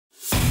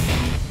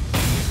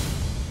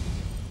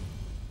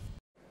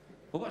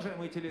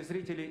Уважаемые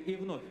телезрители, и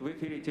вновь в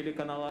эфире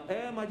телеканала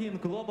М1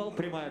 Global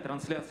прямая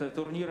трансляция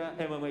турнира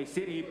MMA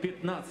серии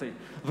 15.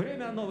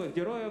 Время новых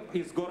героев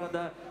из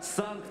города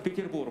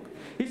Санкт-Петербург.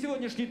 И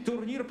сегодняшний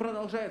турнир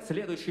продолжает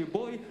следующий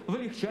бой в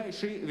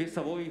легчайшей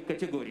весовой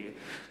категории.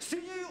 В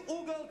синий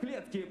угол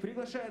клетки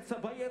приглашается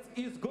боец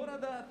из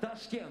города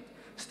Ташкент.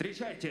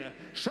 Встречайте,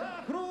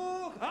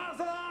 Shohruh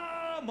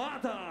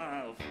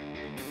Azamatov!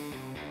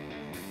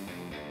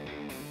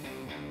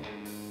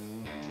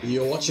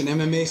 You're watching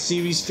MMA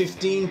Series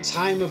 15,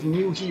 Time of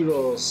New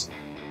Heroes.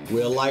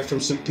 We're live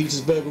from St.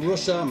 Petersburg,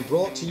 Russia, and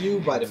brought to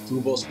you by the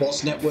Fubo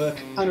Sports Network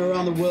and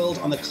around the world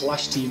on the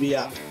Clash TV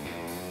app.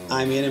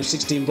 I'm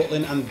M16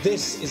 Butlin, and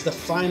this is the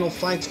final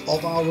fight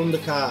of our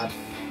undercard.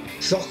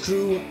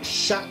 Shohruh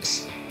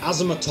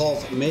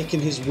Azamatov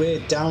making his way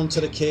down to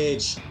the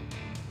cage.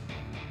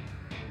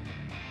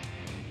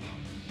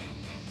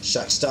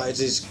 Shaq started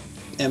his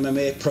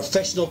MMA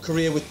professional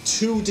career with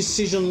 2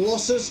 decision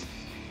losses,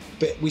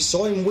 but we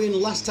saw him win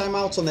last time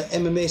out on the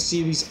MMA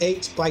Series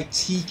 8 by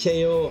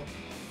TKO.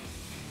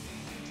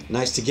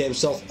 Nice to get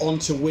himself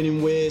onto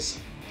winning ways,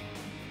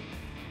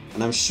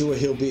 and I'm sure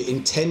he'll be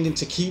intending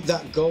to keep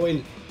that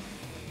going.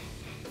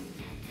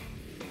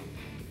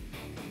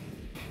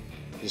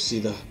 You see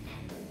the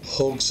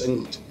hugs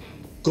and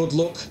good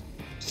luck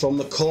from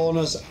the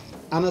corners,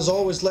 and as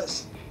always,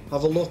 let's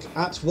have a look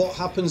at what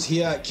happens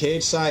here at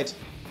cage side.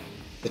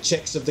 The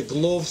checks of the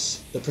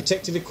gloves, the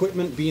protective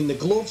equipment being the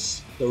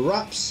gloves, the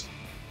wraps,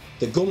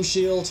 the gum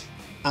shield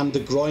and the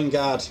groin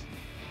guard,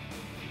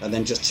 and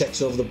then just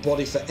checks over the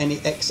body for any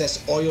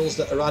excess oils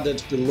that are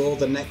added below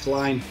the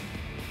neckline.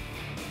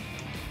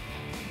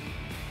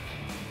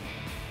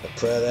 A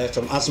prayer there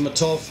from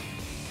Azamatov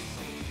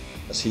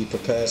as he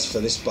prepares for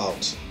this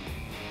bout.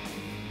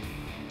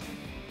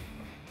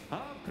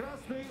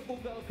 Красный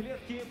угол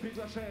клетки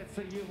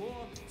приглашается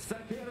его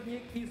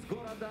соперник из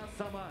города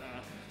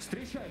Самара.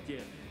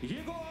 Встречайте,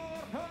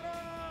 Egor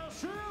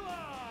Khoroshilov!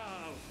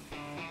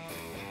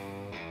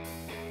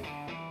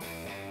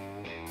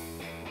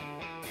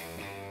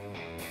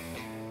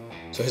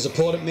 So his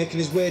opponent making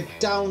his way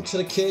down to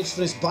the cage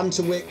for this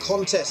bantamweight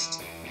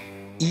contest,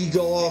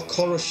 Egor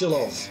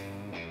Khoroshilov.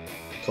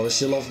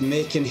 Khoroshilov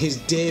making his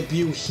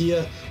debut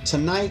here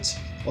tonight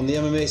on the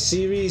MMA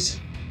series.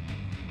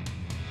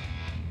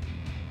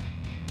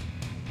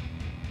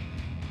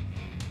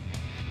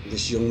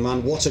 This young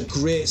man, what a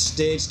great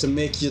stage to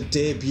make your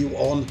debut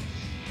on.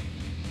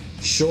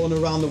 Shown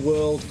around the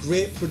world,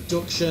 great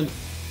production.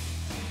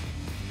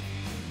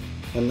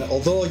 And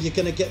although you're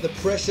going to get the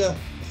pressure,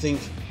 I think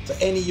for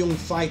any young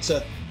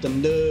fighter, the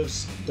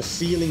nerves, the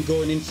feeling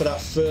going in for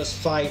that first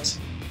fight,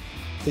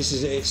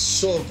 it's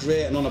so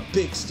great. And on a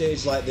big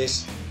stage like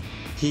this,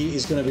 he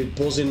is going to be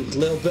buzzing. A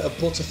little bit of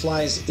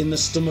butterflies in the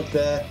stomach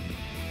there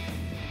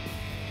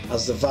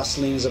as the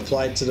Vaseline's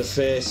applied to the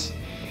face,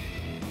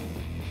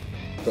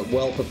 but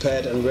well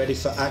prepared and ready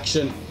for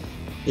action.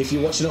 If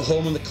you're watching at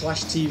home on the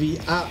Clash TV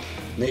app,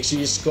 make sure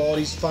you score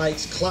these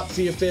fights, clap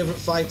for your favourite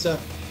fighter,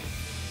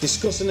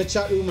 discuss in the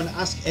chat room and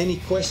ask any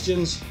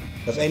questions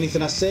of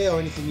anything I say or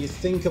anything you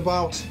think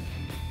about. So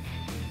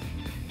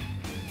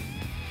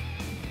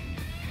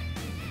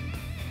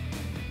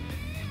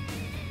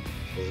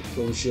the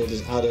gum shield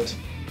is added.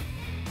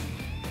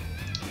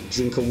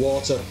 Drink of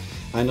water.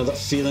 I know that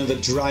feeling of the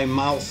dry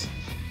mouth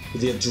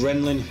with the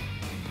adrenaline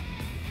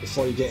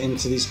before you get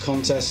into these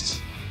contests.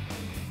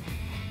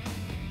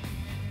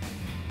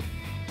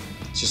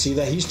 So you see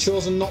there, he's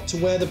chosen not to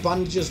wear the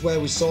bandages where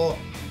we saw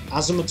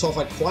Azamatov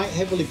had quite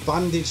heavily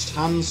bandaged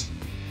hands.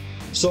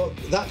 So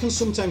that can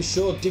sometimes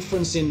show a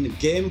difference in the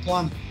game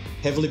plan.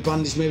 Heavily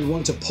bandaged, maybe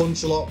wanting to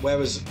punch a lot,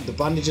 whereas the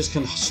bandages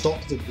can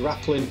stop the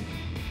grappling.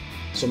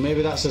 So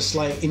maybe that's a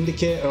slight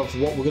indicator of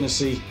what we're going to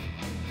see.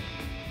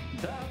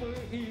 Дамы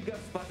и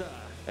господа,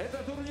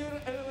 это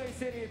турнир MMA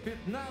серии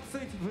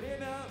 15,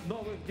 время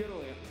новых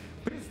героев.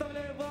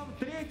 Представляю вам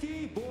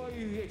третий бой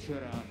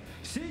вечера.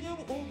 В синем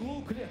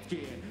углу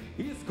клетки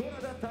из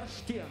города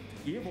Ташкент.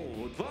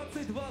 Ему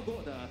 22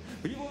 года.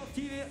 В его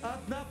активе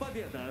 1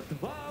 победа,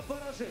 2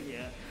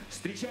 поражения.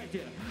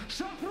 Встречайте,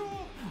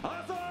 Shohruh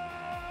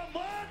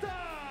Azamatov!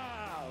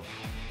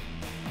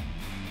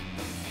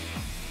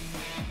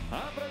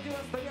 А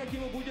противостоять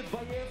ему будет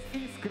боец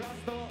из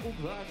красного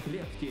угла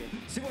клетки.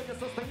 Сегодня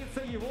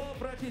состоится его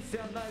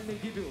профессиональный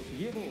дебют.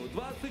 Ему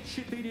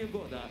 24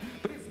 года.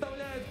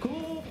 Представляет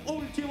клуб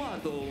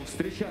 «Ультиматум».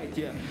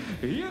 Встречайте,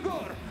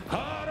 Egor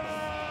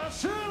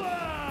Khoroshilov!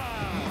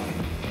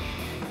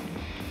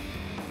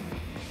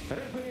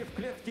 Рефери в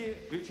клетке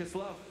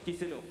Вячеслав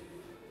Киселев.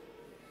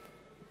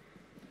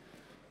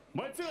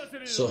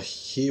 So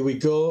here we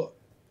go.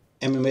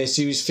 MMA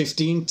Series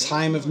 15,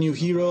 Time of New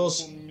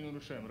Heroes.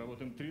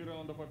 Работаем 3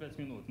 раунда по 5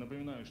 минут.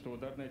 Напоминаю, что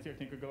ударная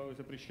техника головой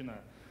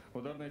запрещена.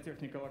 Ударная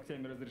техника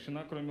локтями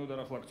разрешена, кроме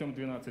ударов локтем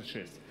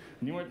 12-6.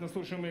 Внимательно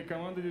слушаем мои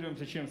команды,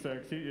 деремся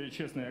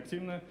честно и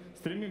активно.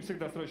 Стремимся к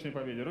досрочной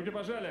победе. Руки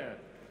пожали!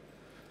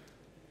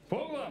 По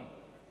углам!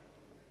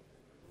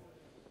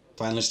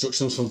 Final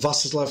instructions from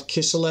Vasyslav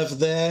Kiselev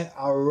there,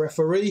 our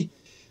referee.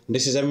 And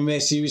this is MMA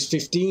Series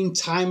 15,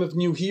 Time of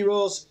New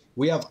Heroes.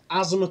 We have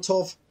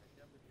Azamatov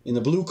in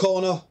the blue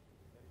corner.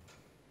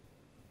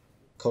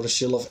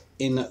 Khoroshilov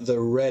in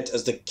the red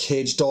as the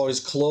cage door is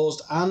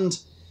closed. And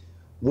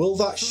will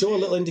that show a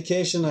little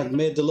indication? I've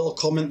made the little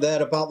comment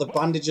there about the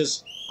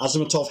bandages.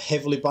 Azamatov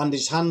heavily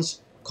bandaged hands.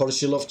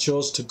 Khoroshilov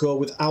chose to go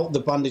without the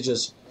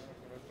bandages.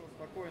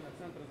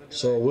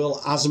 So will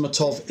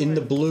Azamatov in the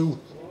blue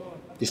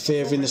be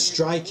favouring the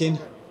striking?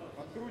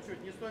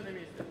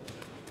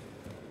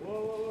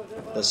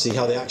 Let's see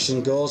how the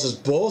action goes as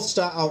both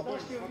start out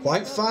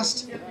quite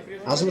fast.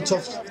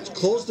 Azamatov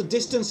closed the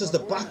distance as the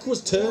back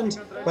was turned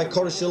by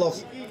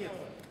Khoroshilov.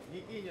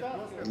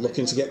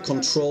 Looking to get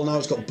control now.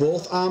 He's got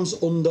both arms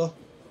under.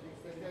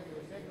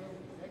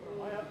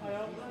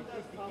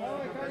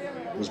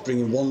 He's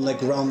bringing one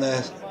leg around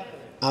there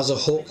as a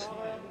hook.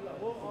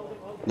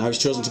 Now he's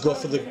chosen to go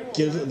for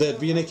the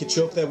rear naked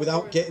choke there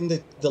without getting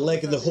the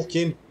leg and the hook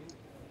in.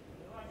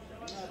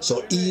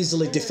 So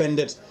easily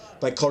defended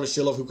by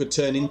Khoroshilov, who could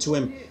turn into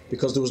him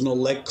because there was no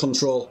leg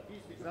control.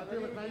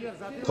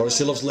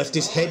 Khoroshilov's left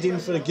his head in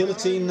for a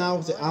guillotine now,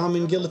 the arm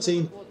in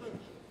guillotine.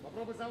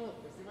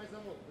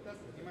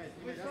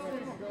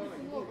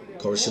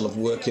 Khoroshilov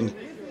working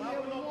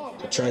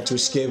to try to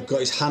escape,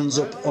 got his hands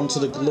up onto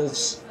the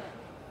gloves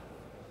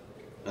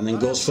and then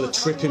goes for the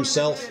trip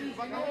himself.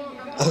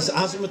 As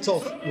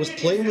Azamatov was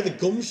playing with the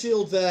gum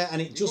shield there,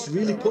 and it just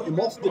really put him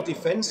off the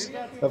defence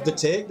of the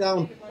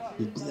takedown.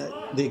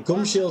 The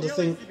gum shield, I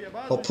think,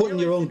 or putting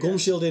your own gum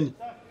shield in,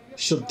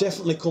 should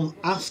definitely come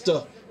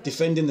after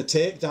defending the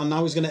takedown.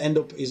 Now he's going to end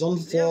up, he's on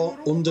the floor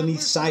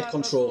underneath side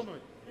control.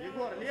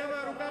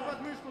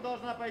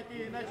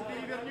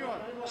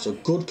 So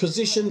good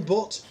position,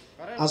 but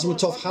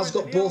Azamatov has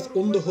got both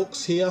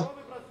underhooks here.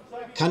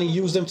 Can he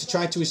use them to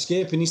try to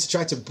escape? He needs to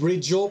try to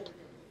bridge up,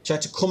 try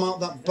to come out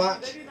that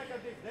back.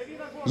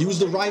 Use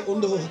the right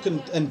underhook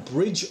and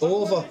bridge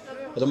over.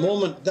 At the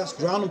moment, that's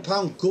ground and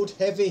pound, good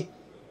heavy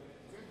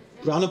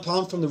ground and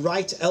pound from the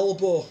right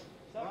elbow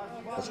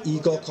of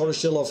Egor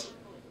Khoroshilov.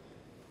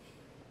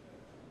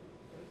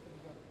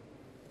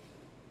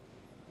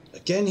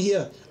 Again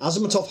here,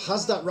 Azamatov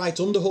has that right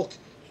underhook.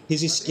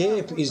 His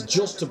escape is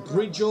just to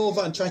bridge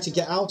over and try to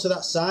get out to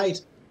that side.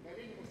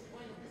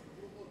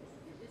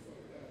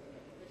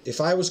 If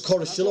I was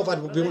Khoroshilov,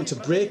 I'd be wanting to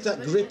break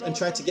that grip and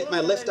try to get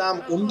my left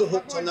arm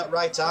underhooked on that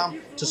right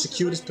arm to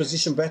secure this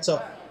position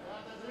better.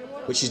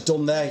 Which he's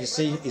done there. You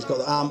see, he's got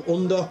the arm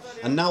under,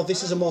 and now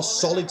this is a more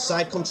solid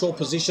side control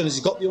position as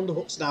he's got the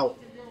underhooks now.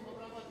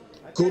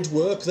 Good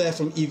work there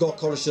from Egor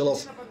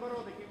Khoroshilov.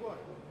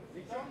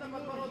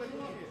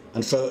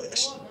 And for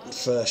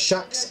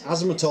Shaks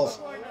Azamatov,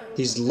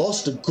 he's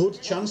lost a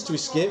good chance to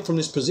escape from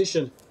this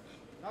position.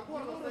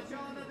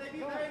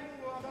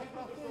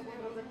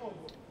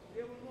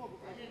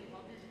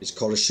 Is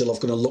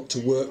Khoroshilov going to look to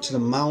work to the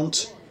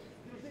mount?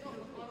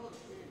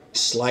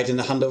 Sliding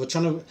the hand over,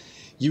 trying to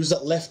use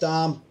that left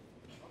arm.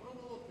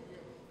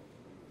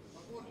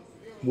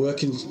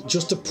 Working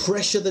just to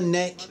pressure the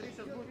neck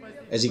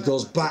as he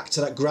goes back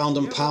to that ground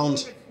and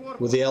pound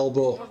with the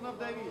elbow.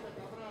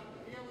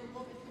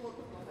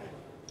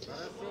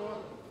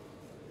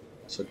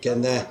 So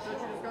again there,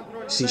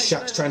 see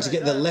Shaks trying to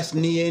get the left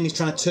knee in. He's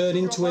trying to turn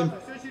into him,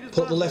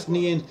 put the left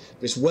knee in,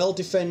 but it's well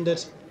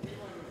defended.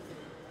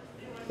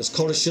 As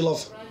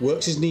Khoroshilov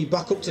works his knee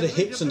back up to the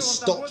hips and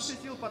stops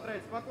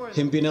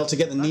him being able to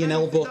get the knee and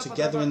elbow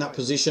together in that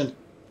position.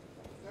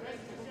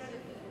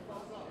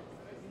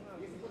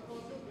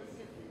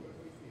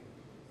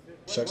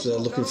 Shaks are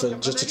looking for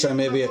just to try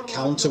maybe a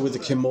counter with the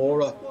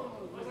Kimura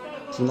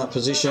from that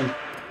position.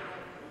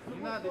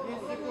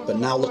 But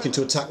now looking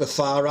to attack the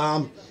far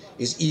arm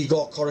is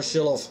Egor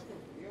Khoroshilov.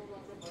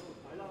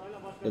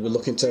 They'll be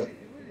looking to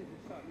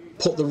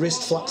put the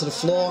wrist flat to the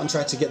floor and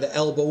try to get the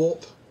elbow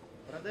up.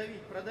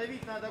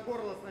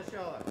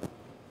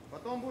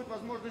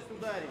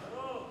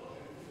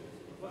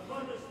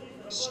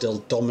 Still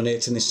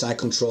dominating this side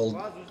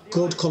control.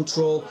 Good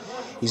control.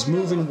 He's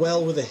moving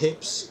well with the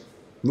hips,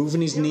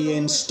 moving his knee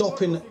in,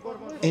 stopping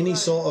any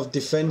sort of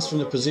defense from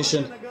the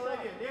position.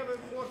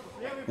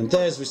 And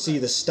there's we see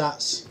the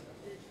stats.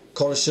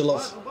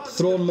 Khoroshilov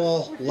thrown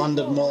more,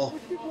 landed more,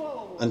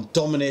 and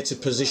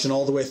dominated position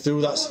all the way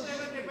through. That's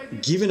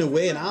giving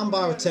away an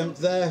armbar attempt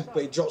there,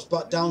 but he drops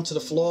back down to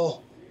the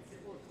floor.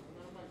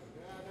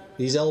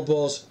 These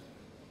elbows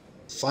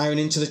firing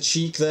into the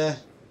cheek there.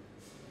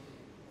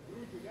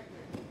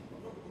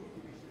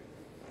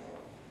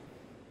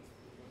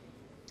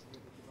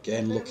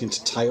 Again, looking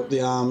to tie up the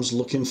arms,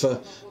 looking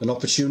for an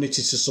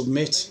opportunity to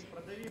submit.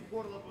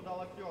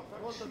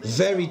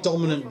 Very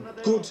dominant,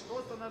 good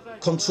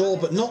control,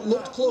 but not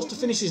looked close to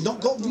finishes,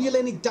 not got really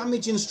any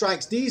damaging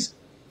strikes. These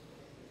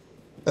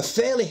are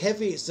fairly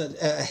heavy. It's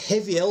a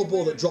heavy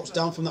elbow that drops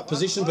down from that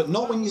position, but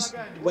not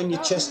when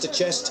you're chest to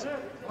chest.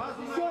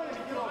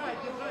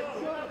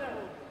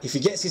 If he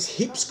gets his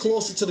hips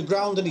closer to the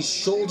ground and his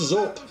shoulders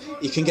up,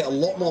 he can get a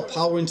lot more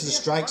power into the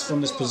strikes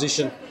from this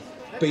position.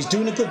 But he's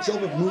doing a good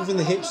job of moving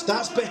the hips.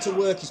 That's better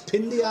work. He's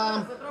pinned the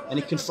arm and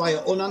he can fire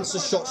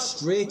unanswered shots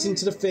straight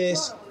into the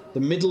face, the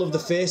middle of the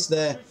face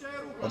there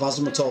of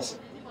Azamatov.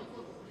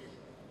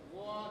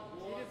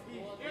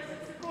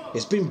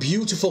 It's been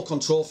beautiful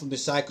control from the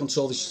side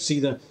control. You should see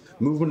the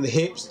movement of the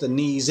hips, the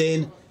knees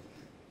in,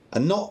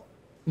 and not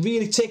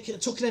really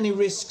taking any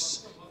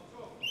risks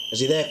as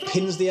he there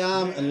pins the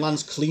arm and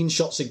lands clean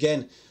shots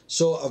again.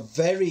 So a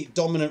very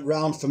dominant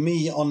round for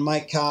me on my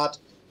card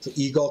for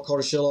Egor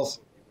Khoroshilov.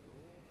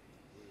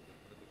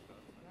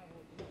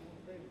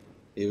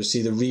 Here we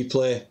see the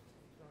replay.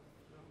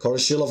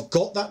 Khoroshilov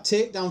got that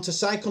takedown to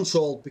side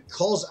control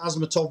because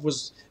Azamatov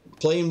was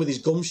playing with his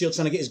gum shield,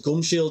 trying to get his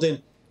gum shield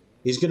in.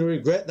 He's going to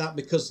regret that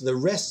because the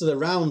rest of the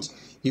round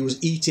he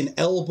was eating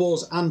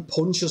elbows and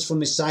punches from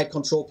this side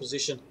control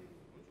position.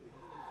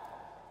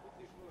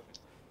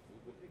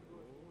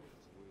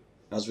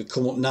 As we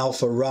come up now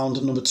for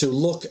round number 2,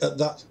 look at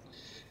that.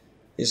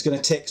 It's going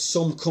to take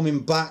some coming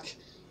back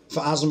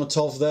for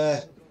Azamatov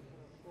there.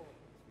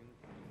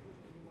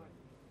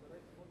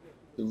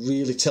 They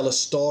really tell a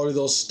story,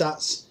 those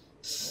stats.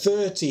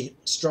 30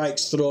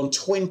 strikes thrown,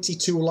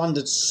 22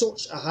 landed,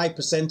 such a high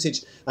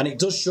percentage. And it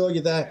does show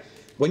you there,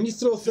 when you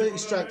throw 30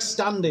 strikes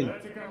standing,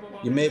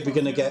 you may be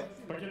going to get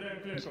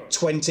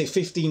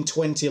 15,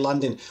 20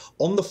 landing.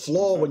 On the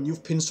floor, when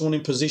you've pinned someone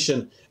in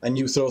position and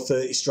you throw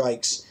 30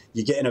 strikes,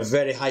 you're getting a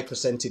very high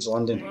percentage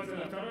landing.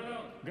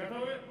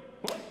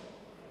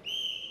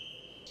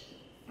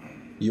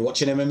 You're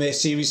watching MMA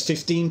Series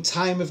 15,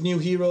 Time of New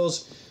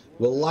Heroes.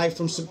 We're live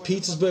from St.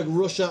 Petersburg,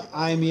 Russia.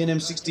 I'm Ian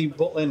M16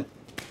 Butlin.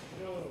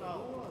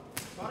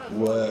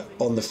 We're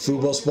on the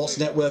Fubo Sports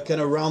Network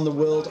and around the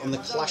world on the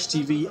Clash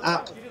TV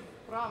app.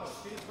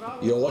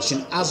 You're watching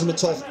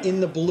Azamatov in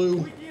the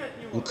blue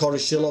and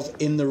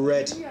Khoroshilov in the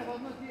red.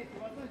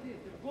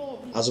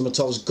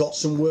 Azamatov's got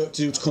some work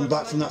to do to come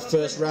back from that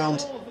first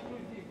round.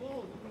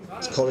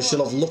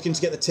 Khoroshilov looking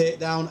to get the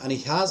takedown, and he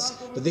has,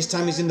 but this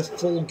time he's in the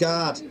full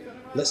guard.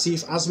 Let's see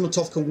if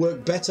Azamatov can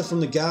work better from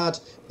the guard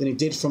than he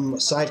did from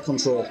side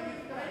control.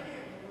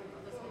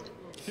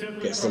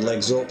 Gets the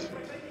legs up.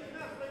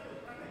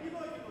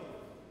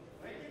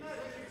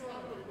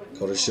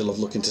 Khoroshilov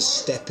looking to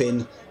step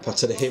in, pat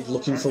to the hip,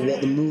 looking for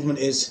what the movement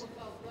is.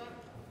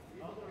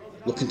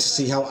 Looking to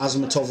see how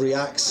Azamatov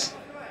reacts.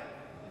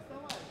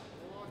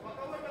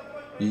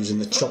 Using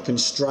the chopping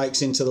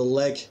strikes into the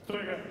leg.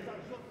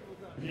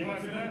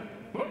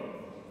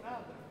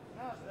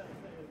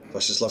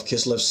 Vyacheslav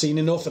Kislev's seen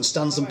enough and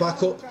stands them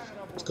back up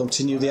to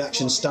continue the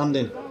action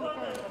standing.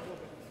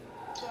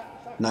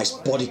 Nice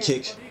body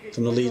kick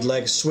from the lead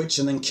leg, switch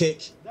and then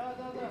kick.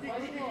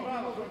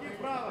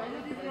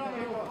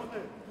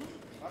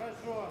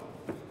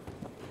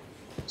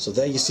 So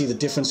there you see the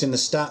difference in the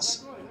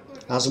stats.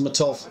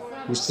 Azamatov,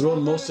 who's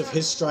thrown most of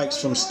his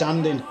strikes from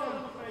standing,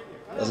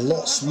 a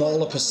lot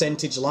smaller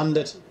percentage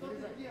landed.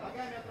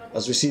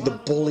 As we see the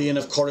bullying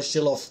of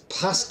Khoroshilov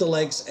past the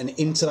legs and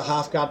into the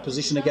half guard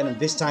position again, and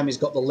this time he's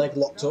got the leg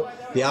locked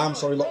up, the arm,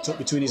 sorry, locked up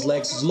between his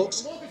legs. He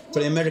looks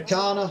for the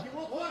Americana,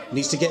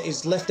 needs to get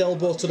his left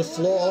elbow to the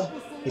floor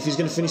if he's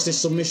going to finish this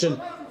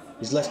submission.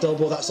 His left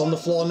elbow, that's on the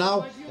floor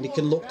now, and he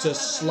can look to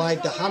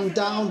slide the hand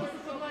down.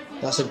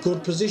 That's a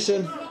good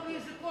position.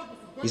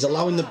 He's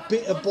allowing the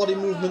bit of body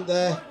movement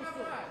there.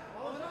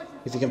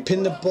 If he can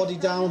pin the body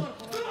down,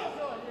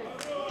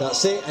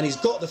 that's it, and he's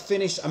got the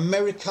finish.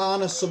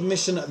 Americana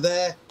submission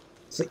there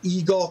for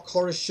Egor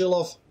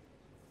Khoroshilov.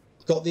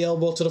 Got the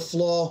elbow to the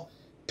floor,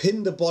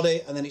 pinned the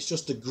body, and then it's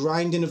just the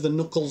grinding of the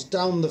knuckles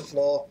down the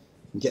floor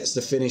and gets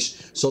the finish.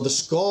 So the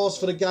scores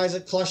for the guys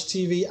at Clash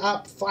TV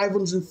app: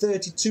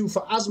 532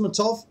 for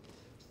Azamatov,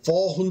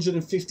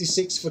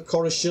 456 for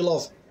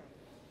Khoroshilov.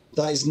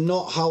 That is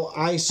not how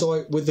I saw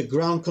it with the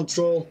ground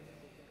control,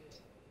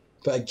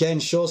 but again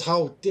shows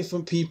how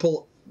different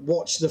people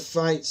watch the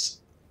fights.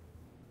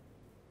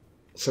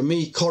 For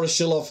me,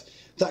 Khoroshilov,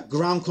 that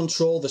ground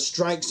control, the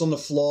strikes on the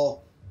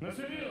floor.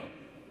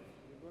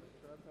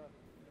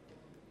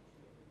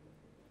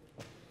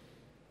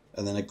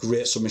 And then a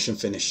great submission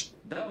finish.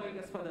 Дамы и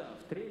господа,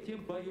 в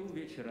третьем бою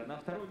вечера, на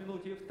второй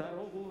минуте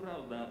второго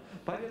раунда,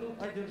 победу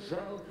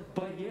одержал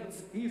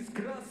боец из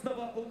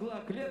красного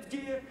угла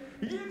клетки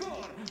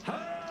Egor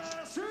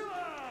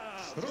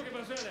Khoroshilov! Руки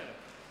пожали!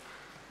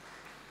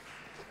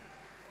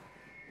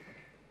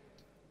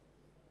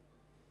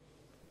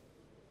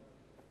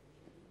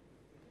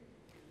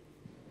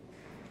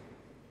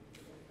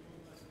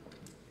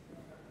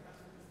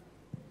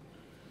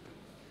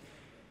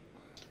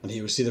 And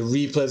here we see the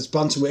replay of this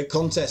bantamweight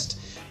contest.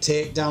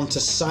 Takedown to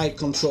side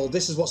control.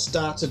 This is what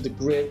started the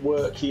great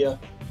work here.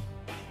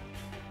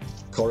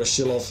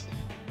 Khoroshilov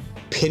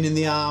pinning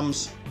the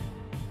arms,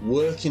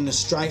 working the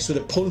strikes with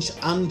a punch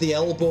and the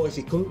elbow. If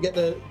he couldn't get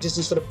the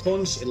distance for the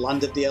punch, it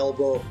landed the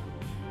elbow.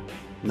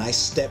 Nice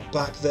step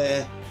back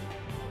there.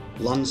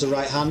 Lands the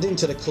right hand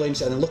into the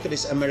clinch, and then look at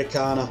this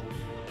Americana.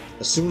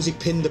 As soon as he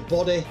pinned the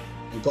body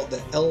and got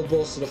the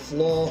elbows to the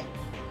floor,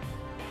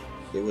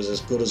 it was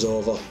as good as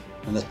over.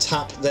 And the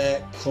tap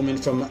there coming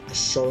from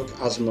Shohruh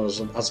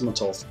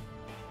Azamatov.